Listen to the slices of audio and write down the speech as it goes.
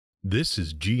This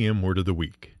is GM Word of the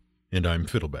Week, and I'm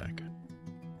Fiddleback.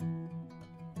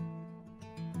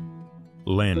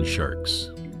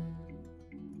 Landsharks.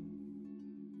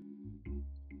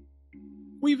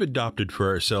 We've adopted for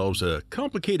ourselves a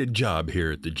complicated job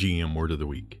here at the GM Word of the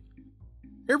Week.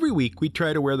 Every week we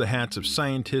try to wear the hats of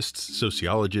scientists,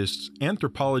 sociologists,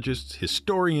 anthropologists,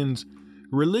 historians,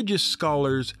 religious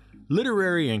scholars,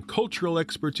 literary and cultural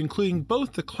experts, including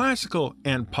both the classical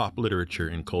and pop literature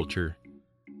and culture.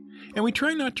 And we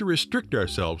try not to restrict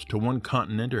ourselves to one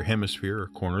continent or hemisphere or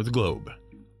corner of the globe.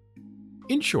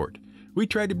 In short, we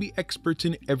try to be experts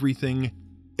in everything,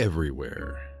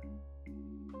 everywhere.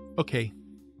 Okay,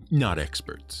 not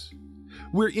experts.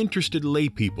 We're interested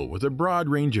laypeople with a broad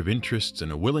range of interests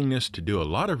and a willingness to do a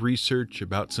lot of research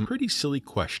about some pretty silly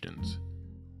questions.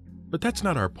 But that's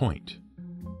not our point.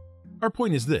 Our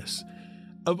point is this: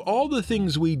 of all the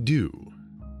things we do,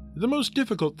 the most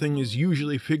difficult thing is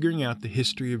usually figuring out the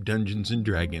history of Dungeons &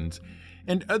 Dragons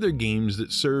and other games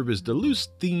that serve as the loose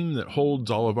theme that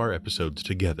holds all of our episodes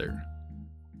together.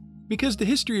 Because the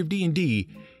history of D&D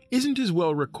isn't as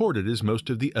well recorded as most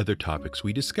of the other topics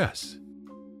we discuss.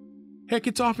 Heck,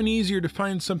 it's often easier to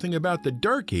find something about the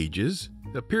Dark Ages,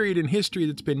 a period in history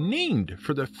that's been named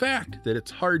for the fact that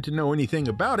it's hard to know anything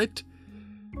about it,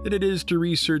 than it is to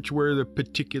research where the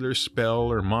particular spell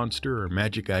or monster or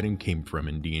magic item came from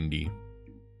in D&D.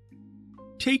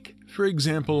 Take, for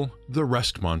example, the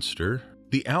Rust Monster,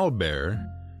 the Owlbear,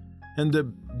 and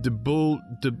the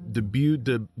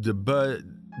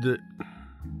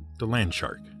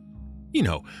Landshark. You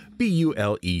know,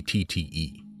 Bullette.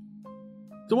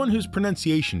 The one whose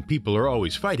pronunciation people are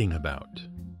always fighting about.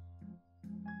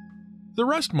 The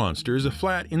Rust Monster is a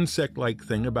flat insect-like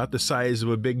thing about the size of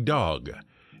a big dog.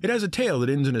 It has a tail that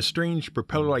ends in a strange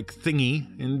propeller-like thingy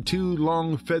and two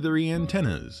long feathery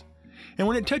antennas. And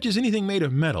when it touches anything made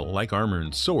of metal, like armor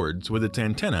and swords, with its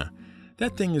antenna,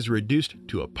 that thing is reduced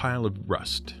to a pile of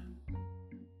rust.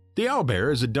 The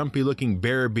owlbear is a dumpy-looking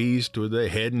bear beast with the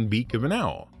head and beak of an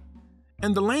owl.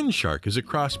 And the landshark is a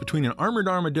cross between an armored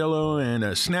armadillo and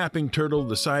a snapping turtle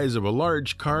the size of a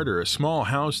large cart or a small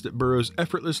house that burrows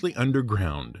effortlessly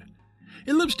underground.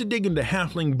 It loves to dig into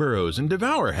halfling burrows and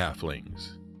devour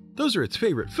halflings. Those are its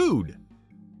favorite food.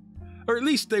 Or at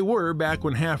least they were back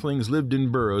when halflings lived in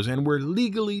burrows and were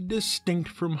legally distinct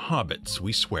from hobbits,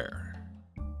 we swear.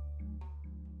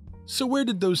 So where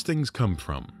did those things come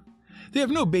from? They have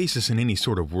no basis in any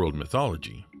sort of world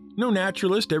mythology. No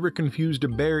naturalist ever confused a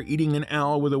bear eating an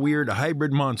owl with a weird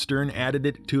hybrid monster and added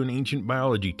it to an ancient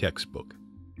biology textbook.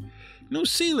 No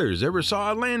sailors ever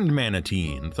saw a land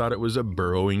manatee and thought it was a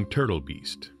burrowing turtle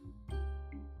beast.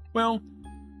 Well,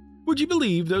 would you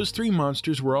believe those three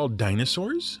monsters were all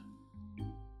dinosaurs?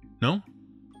 No?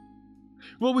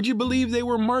 Well, would you believe they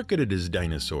were marketed as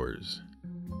dinosaurs?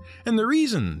 And the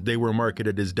reason they were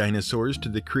marketed as dinosaurs to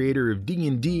the creator of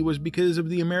D&D was because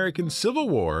of the American Civil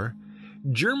War,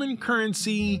 German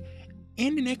currency,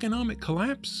 and an economic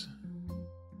collapse.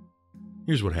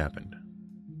 Here's what happened.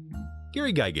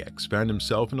 Gary Gygax found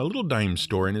himself in a little dime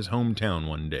store in his hometown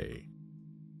one day.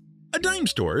 A dime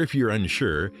store, if you're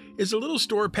unsure, is a little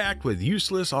store packed with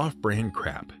useless off-brand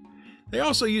crap. They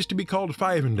also used to be called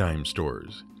 5-and-dime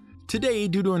stores. Today,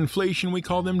 due to inflation, we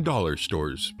call them dollar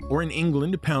stores, or in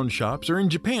England, pound shops, or in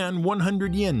Japan,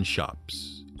 100-yen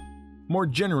shops. More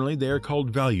generally, they are called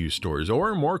value stores,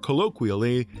 or more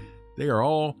colloquially, they are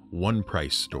all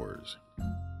one-price stores.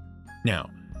 Now,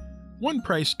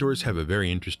 one-price stores have a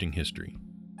very interesting history.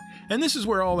 And this is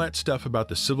where all that stuff about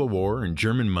the Civil War and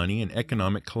German money and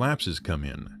economic collapses come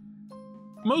in.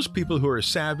 Most people who are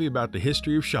savvy about the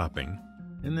history of shopping,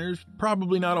 and there's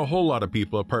probably not a whole lot of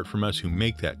people apart from us who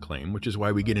make that claim, which is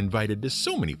why we get invited to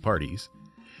so many parties,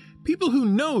 people who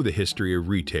know the history of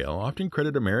retail often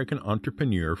credit American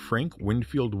entrepreneur Frank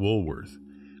Winfield Woolworth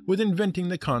with inventing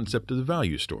the concept of the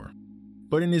value store.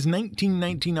 But in his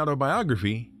 1919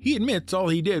 autobiography, he admits all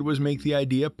he did was make the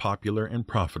idea popular and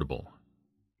profitable.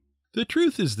 The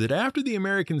truth is that after the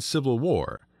American Civil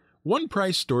War,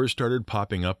 one-price stores started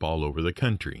popping up all over the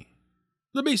country.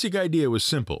 The basic idea was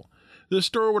simple. The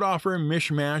store would offer a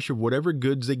mishmash of whatever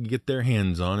goods they could get their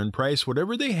hands on and price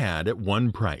whatever they had at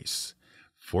one price.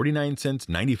 49 cents,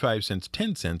 95 cents,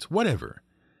 10 cents, whatever.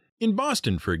 In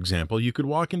Boston, for example, you could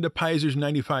walk into Piser's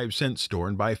 95-cent store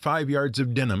and buy 5 yards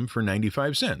of denim for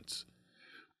 95 cents.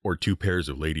 Or 2 pairs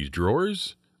of ladies'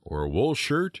 drawers, or a wool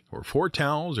shirt, or 4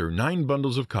 towels, or 9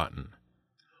 bundles of cotton.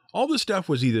 All the stuff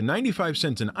was either 95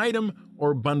 cents an item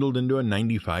or bundled into a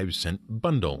 95-cent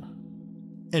bundle.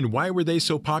 And why were they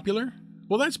so popular?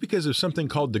 Well, that's because of something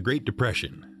called the Great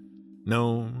Depression.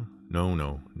 No,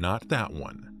 not that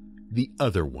one. The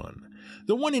other one.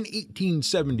 The one in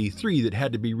 1873 that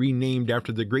had to be renamed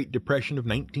after the Great Depression of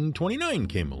 1929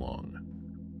 came along.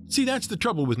 See, that's the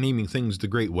trouble with naming things the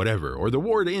Great Whatever, or the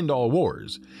war to end all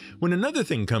wars. When another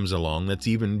thing comes along that's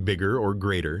even bigger or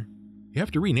greater, you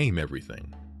have to rename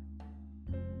everything.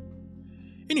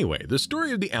 Anyway, the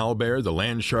story of the owlbear, the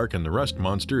landshark, and the rust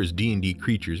monster as D&D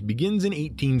creatures begins in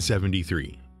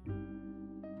 1873.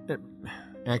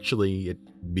 Actually,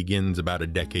 it begins about a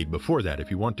decade before that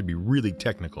if you want to be really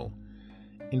technical.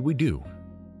 And we do.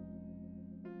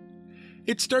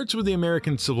 It starts with the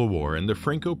American Civil War and the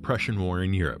Franco-Prussian War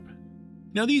in Europe.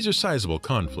 Now these are sizable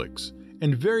conflicts,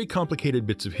 and very complicated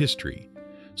bits of history,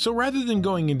 so rather than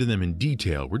going into them in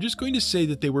detail, we're just going to say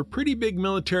that they were pretty big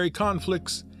military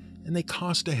conflicts, and they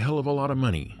cost a hell of a lot of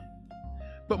money.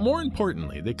 But more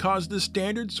importantly, they caused the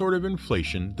standard sort of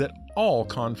inflation that all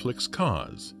conflicts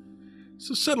cause.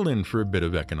 So settle in for a bit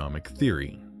of economic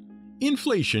theory.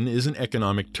 Inflation is an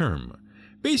economic term.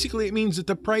 Basically, it means that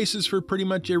the prices for pretty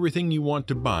much everything you want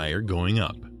to buy are going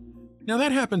up. Now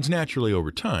that happens naturally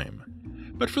over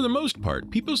time, but for the most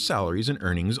part, people's salaries and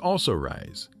earnings also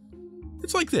rise.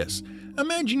 It's like this.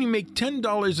 Imagine you make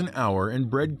 $10 an hour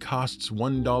and bread costs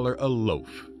 $1 a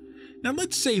loaf. Now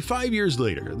let's say 5 years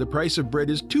later, the price of bread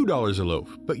is $2 a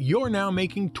loaf, but you're now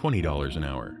making $20 an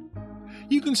hour.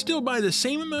 You can still buy the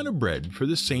same amount of bread for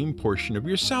the same portion of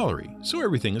your salary, so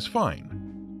everything is fine.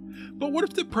 But what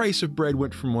if the price of bread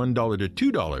went from $1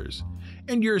 to $2,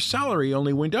 and your salary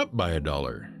only went up by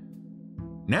 $1?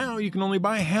 Now you can only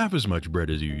buy half as much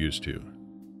bread as you used to.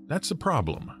 That's the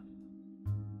problem.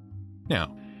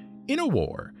 Now, in a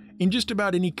war, in just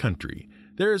about any country,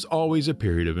 there is always a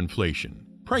period of inflation.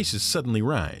 Prices suddenly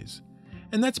rise.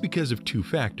 And that's because of two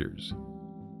factors.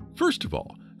 First of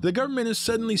all, the government is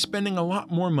suddenly spending a lot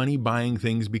more money buying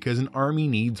things because an army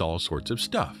needs all sorts of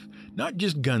stuff, not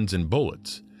just guns and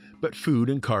bullets, but food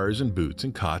and cars and boots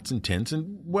and cots and tents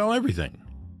and, well, everything.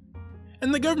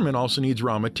 And the government also needs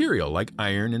raw material like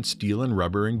iron and steel and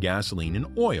rubber and gasoline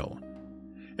and oil.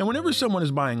 And whenever someone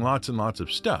is buying lots and lots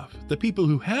of stuff, the people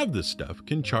who have the stuff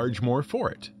can charge more for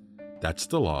it. That's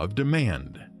the law of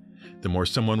demand. The more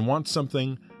someone wants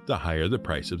something, the higher the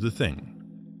price of the thing.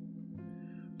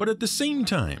 But at the same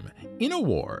time, in a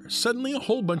war, suddenly a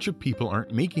whole bunch of people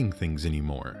aren't making things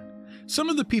anymore. Some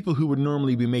of the people who would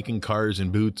normally be making cars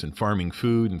and boots and farming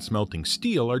food and smelting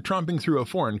steel are tromping through a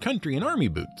foreign country in army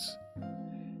boots.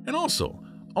 And also,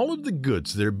 all of the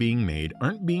goods that are being made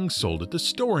aren't being sold at the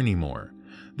store anymore.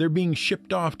 They're being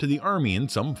shipped off to the army in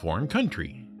some foreign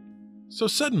country. So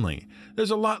suddenly,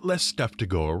 there's a lot less stuff to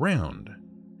go around.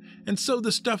 And so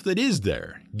the stuff that is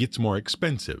there gets more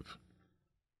expensive.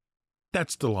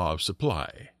 That's the law of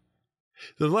supply.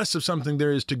 The less of something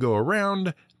there is to go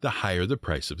around, the higher the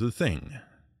price of the thing.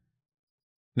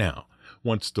 Now,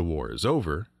 once the war is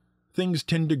over, things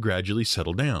tend to gradually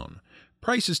settle down.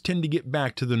 Prices tend to get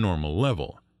back to the normal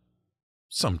level.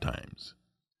 Sometimes.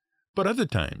 But other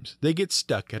times, they get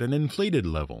stuck at an inflated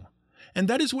level. And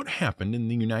that is what happened in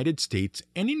the United States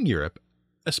and in Europe,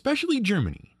 especially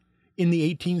Germany, in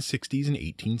the 1860s and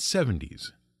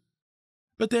 1870s.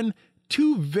 But then,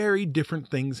 two very different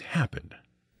things happened.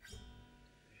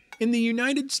 In the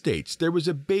United States, there was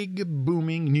a big,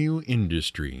 booming new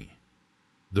industry.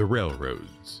 The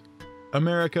railroads.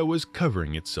 America was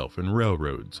covering itself in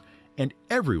railroads, and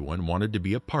everyone wanted to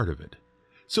be a part of it.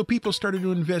 So people started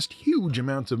to invest huge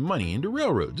amounts of money into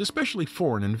railroads, especially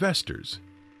foreign investors.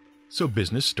 So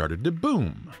business started to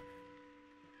boom.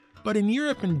 But in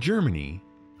Europe and Germany,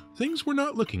 things were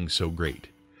not looking so great.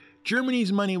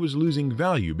 Germany's money was losing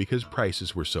value because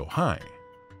prices were so high.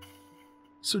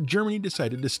 So Germany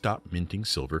decided to stop minting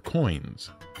silver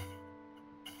coins.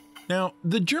 Now,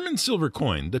 the German silver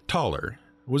coin, the thaler,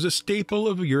 was a staple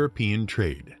of European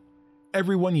trade.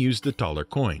 Everyone used the thaler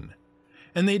coin,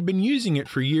 and they'd been using it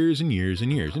for years and years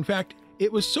and years. In fact,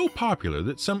 it was so popular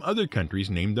that some other countries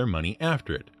named their money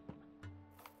after it.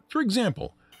 For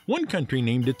example, one country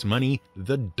named its money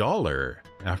the dollar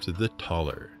after the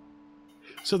thaler.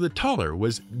 So the thaler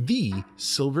was the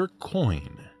silver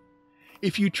coin.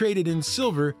 If you traded in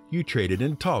silver, you traded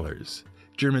in thalers.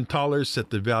 German thalers set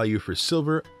the value for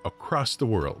silver across the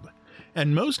world.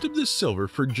 And most of the silver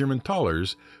for German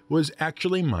thalers was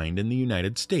actually mined in the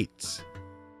United States.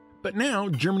 But now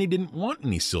Germany didn't want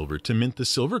any silver to mint the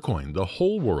silver coin the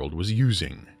whole world was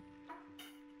using.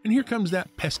 And here comes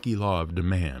that pesky law of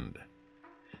demand.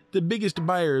 The biggest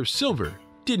buyer of silver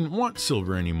didn't want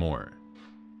silver anymore.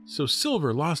 So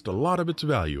silver lost a lot of its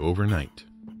value overnight.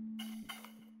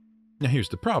 Now here's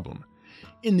the problem.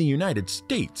 In the United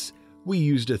States, we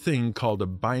used a thing called a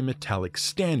bimetallic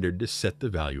standard to set the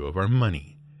value of our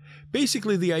money.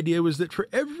 Basically, the idea was that for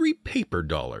every paper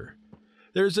dollar,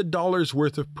 there's a dollar's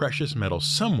worth of precious metal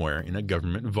somewhere in a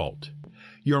government vault.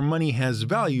 Your money has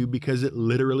value because it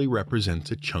literally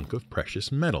represents a chunk of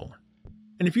precious metal.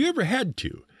 And if you ever had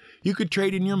to, you could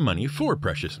trade in your money for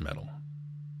precious metal.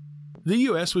 The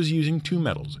US was using two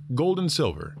metals, gold and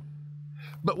silver.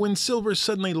 But when silver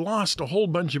suddenly lost a whole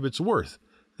bunch of its worth,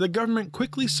 the government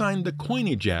quickly signed the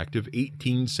Coinage Act of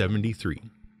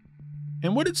 1873.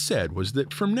 And what it said was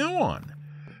that from now on,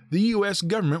 the US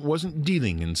government wasn't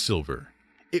dealing in silver.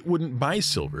 It wouldn't buy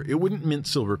silver, it wouldn't mint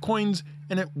silver coins,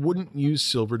 and it wouldn't use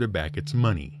silver to back its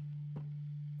money.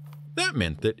 That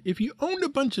meant that if you owned a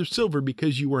bunch of silver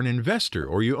because you were an investor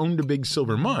or you owned a big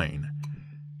silver mine,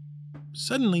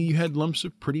 suddenly you had lumps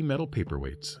of pretty metal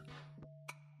paperweights.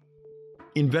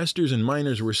 Investors and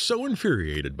miners were so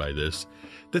infuriated by this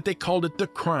that they called it the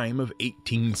crime of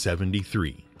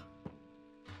 1873.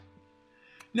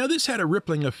 Now this had a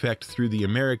rippling effect through the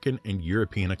American and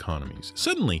European economies.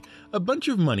 Suddenly, a bunch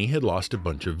of money had lost a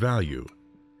bunch of value.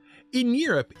 In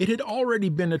Europe, it had already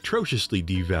been atrociously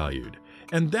devalued,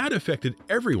 and that affected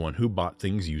everyone who bought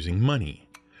things using money,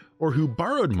 or who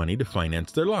borrowed money to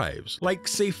finance their lives, like,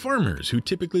 say, farmers who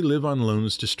typically live on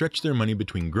loans to stretch their money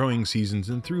between growing seasons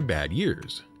and through bad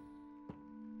years.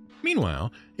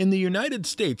 Meanwhile, in the United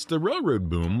States, the railroad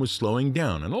boom was slowing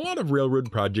down, and a lot of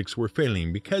railroad projects were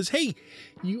failing because, hey,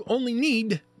 you only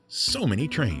need so many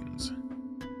trains.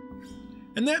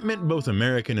 And that meant both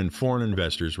American and foreign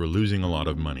investors were losing a lot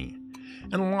of money,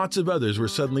 and lots of others were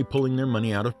suddenly pulling their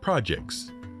money out of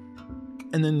projects.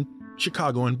 And then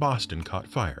Chicago and Boston caught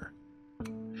fire.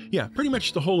 Yeah, pretty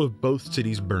much the whole of both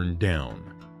cities burned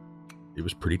down. It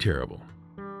was pretty terrible.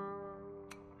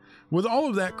 With all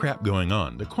of that crap going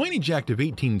on, the Coinage Act of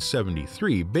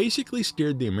 1873 basically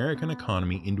steered the American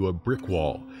economy into a brick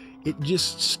wall. It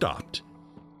just stopped.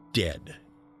 Dead.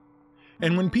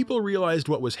 And when people realized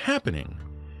what was happening,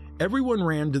 everyone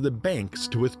ran to the banks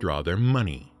to withdraw their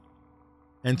money.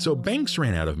 And so banks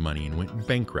ran out of money and went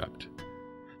bankrupt.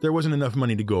 There wasn't enough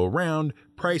money to go around,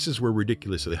 prices were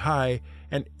ridiculously high,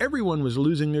 and everyone was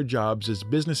losing their jobs as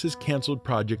businesses canceled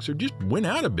projects or just went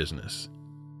out of business.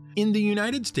 In the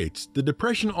United States, the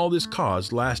depression all this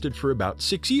caused lasted for about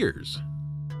 6 years.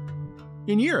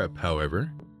 In Europe,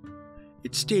 however,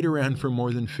 it stayed around for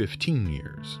more than 15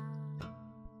 years.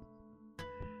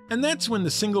 And that's when the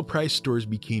single-price stores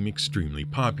became extremely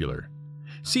popular.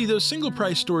 See, those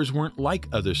single-price stores weren't like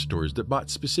other stores that bought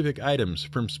specific items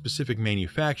from specific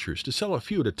manufacturers to sell a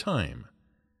few at a time.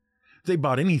 They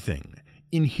bought anything,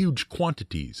 in huge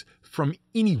quantities, from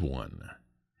anyone.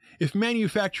 If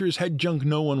manufacturers had junk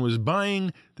no one was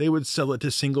buying, they would sell it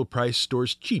to single-price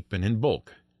stores cheap and in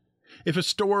bulk. If a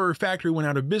store or factory went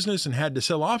out of business and had to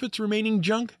sell off its remaining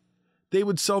junk, they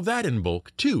would sell that in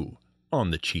bulk too, on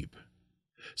the cheap.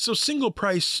 So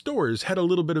single-price stores had a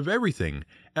little bit of everything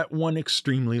at one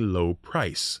extremely low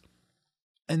price.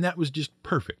 And that was just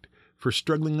perfect for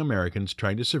struggling Americans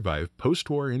trying to survive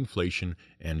post-war inflation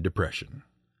and depression.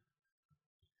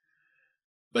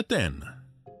 But then,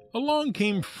 along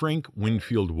came Frank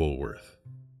Winfield Woolworth.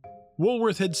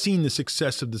 Woolworth had seen the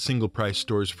success of the single-price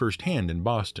stores firsthand in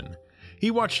Boston. He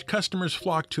watched customers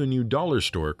flock to a new dollar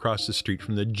store across the street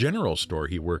from the general store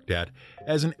he worked at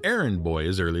as an errand boy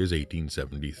as early as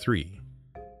 1873.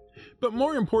 But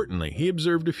more importantly, he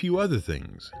observed a few other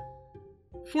things.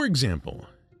 For example,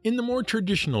 in the more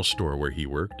traditional store where he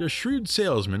worked, a shrewd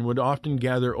salesman would often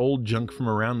gather old junk from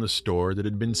around the store that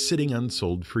had been sitting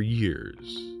unsold for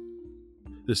years.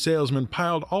 The salesman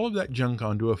piled all of that junk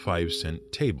onto a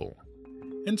 5-cent table,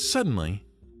 and suddenly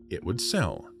it would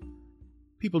sell.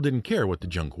 People didn't care what the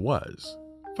junk was.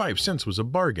 5 cents was a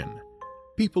bargain.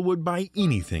 People would buy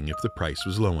anything if the price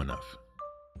was low enough.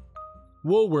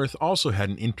 Woolworth also had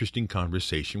an interesting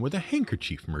conversation with a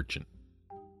handkerchief merchant.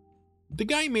 The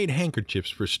guy made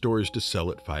handkerchiefs for stores to sell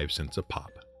at 5 cents a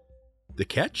pop. The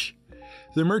catch?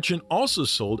 The merchant also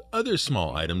sold other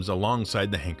small items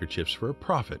alongside the handkerchiefs for a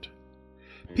profit.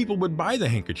 People would buy the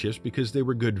handkerchiefs because they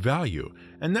were good value,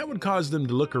 and that would cause them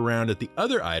to look around at the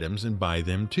other items and buy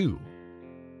them too.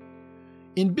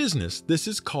 In business, this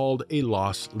is called a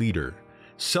loss leader.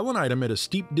 Sell an item at a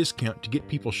steep discount to get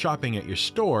people shopping at your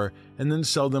store, and then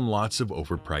sell them lots of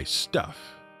overpriced stuff.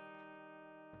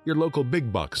 Your local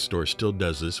big box store still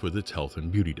does this with its health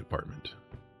and beauty department.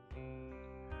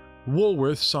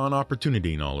 Woolworth saw an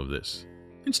opportunity in all of this.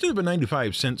 Instead of a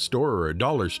 95-cent store or a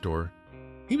dollar store,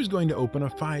 he was going to open a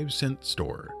 5-cent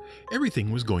store.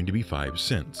 Everything was going to be 5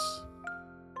 cents.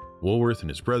 Woolworth and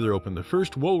his brother opened the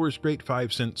first Woolworth's Great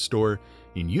 5-Cent store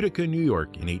in Utica, New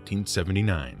York in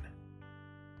 1879.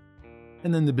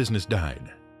 And then the business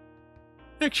died.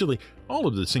 Actually, all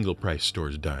of the single-price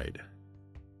stores died.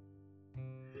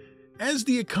 As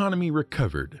the economy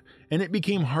recovered, and it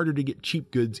became harder to get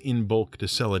cheap goods in bulk to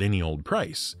sell at any old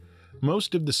price,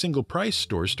 most of the single-price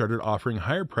stores started offering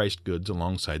higher-priced goods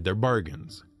alongside their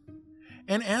bargains.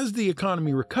 And as the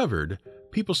economy recovered,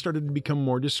 people started to become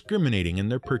more discriminating in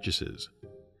their purchases.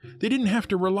 They didn't have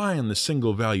to rely on the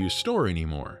single-value store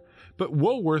anymore, but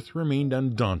Woolworth remained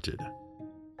undaunted.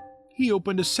 He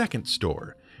opened a second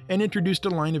store and introduced a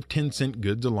line of 10-cent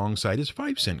goods alongside his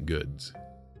 5-cent goods.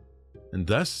 And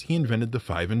thus he invented the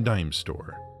 5 and dime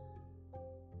store.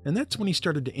 And that's when he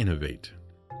started to innovate.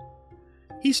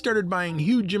 He started buying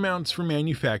huge amounts from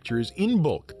manufacturers in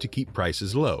bulk to keep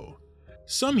prices low.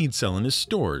 Some he'd sell in his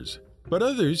stores, but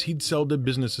others he'd sell to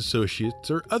business associates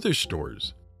or other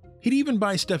stores. He'd even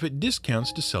buy stuff at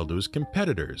discounts to sell to his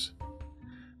competitors.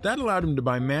 That allowed him to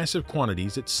buy massive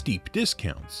quantities at steep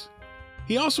discounts.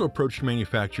 He also approached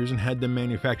manufacturers and had them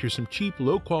manufacture some cheap,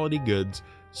 low-quality goods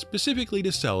specifically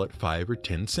to sell at 5 or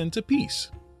 10 cents a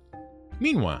piece.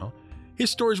 Meanwhile, his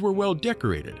stores were well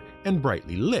decorated and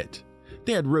brightly lit.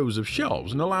 They had rows of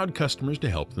shelves and allowed customers to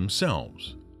help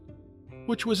themselves,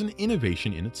 which was an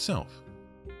innovation in itself.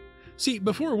 See,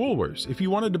 before Woolworths, if you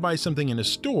wanted to buy something in a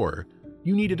store,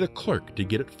 you needed a clerk to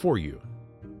get it for you.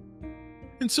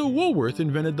 And so Woolworth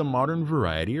invented the modern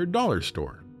variety or dollar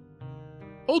store.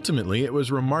 Ultimately, it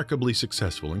was remarkably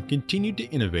successful and continued to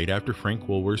innovate after Frank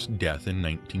Woolworth's death in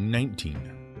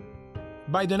 1919.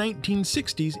 By the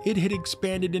 1960s, it had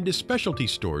expanded into specialty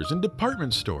stores and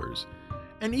department stores,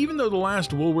 and even though the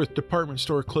last Woolworth department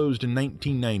store closed in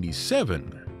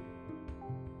 1997,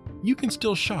 you can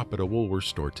still shop at a Woolworth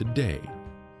store today.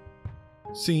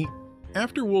 See,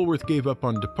 after Woolworth gave up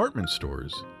on department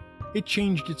stores, it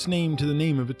changed its name to the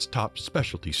name of its top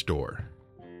specialty store,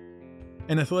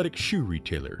 an athletic shoe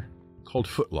retailer called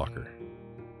Foot Locker.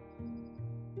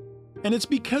 And it's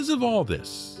because of all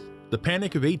this, the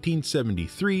Panic of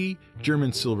 1873,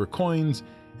 German silver coins,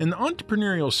 and the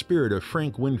entrepreneurial spirit of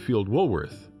Frank Winfield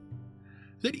Woolworth,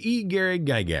 that E. Gary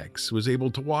Gygax was able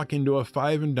to walk into a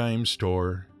 5 and dime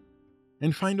store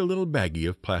and find a little baggie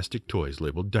of plastic toys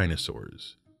labeled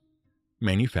dinosaurs,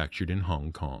 manufactured in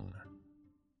Hong Kong.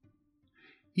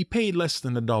 He paid less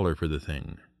than $1 for the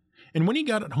thing, and when he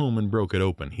got it home and broke it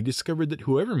open, he discovered that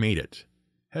whoever made it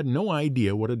had no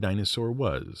idea what a dinosaur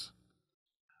was.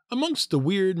 Amongst the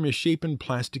weird, misshapen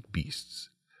plastic beasts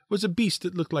was a beast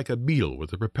that looked like a beetle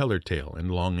with a propeller tail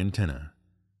and long antenna,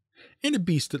 and a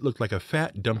beast that looked like a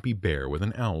fat, dumpy bear with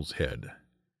an owl's head,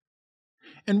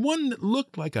 and one that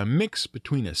looked like a mix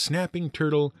between a snapping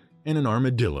turtle and an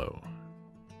armadillo.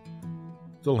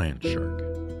 The Landshark.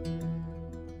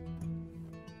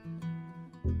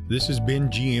 This has been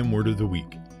GM Word of the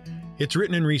Week. It's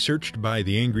written and researched by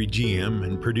the Angry GM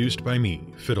and produced by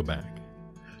me, Fiddleback.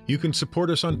 You can support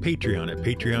us on Patreon at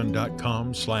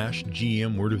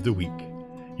patreon.com/GM Word of the Week.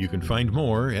 You can find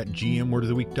more at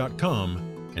gmwordoftheweek.com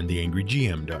and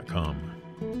theangrygm.com.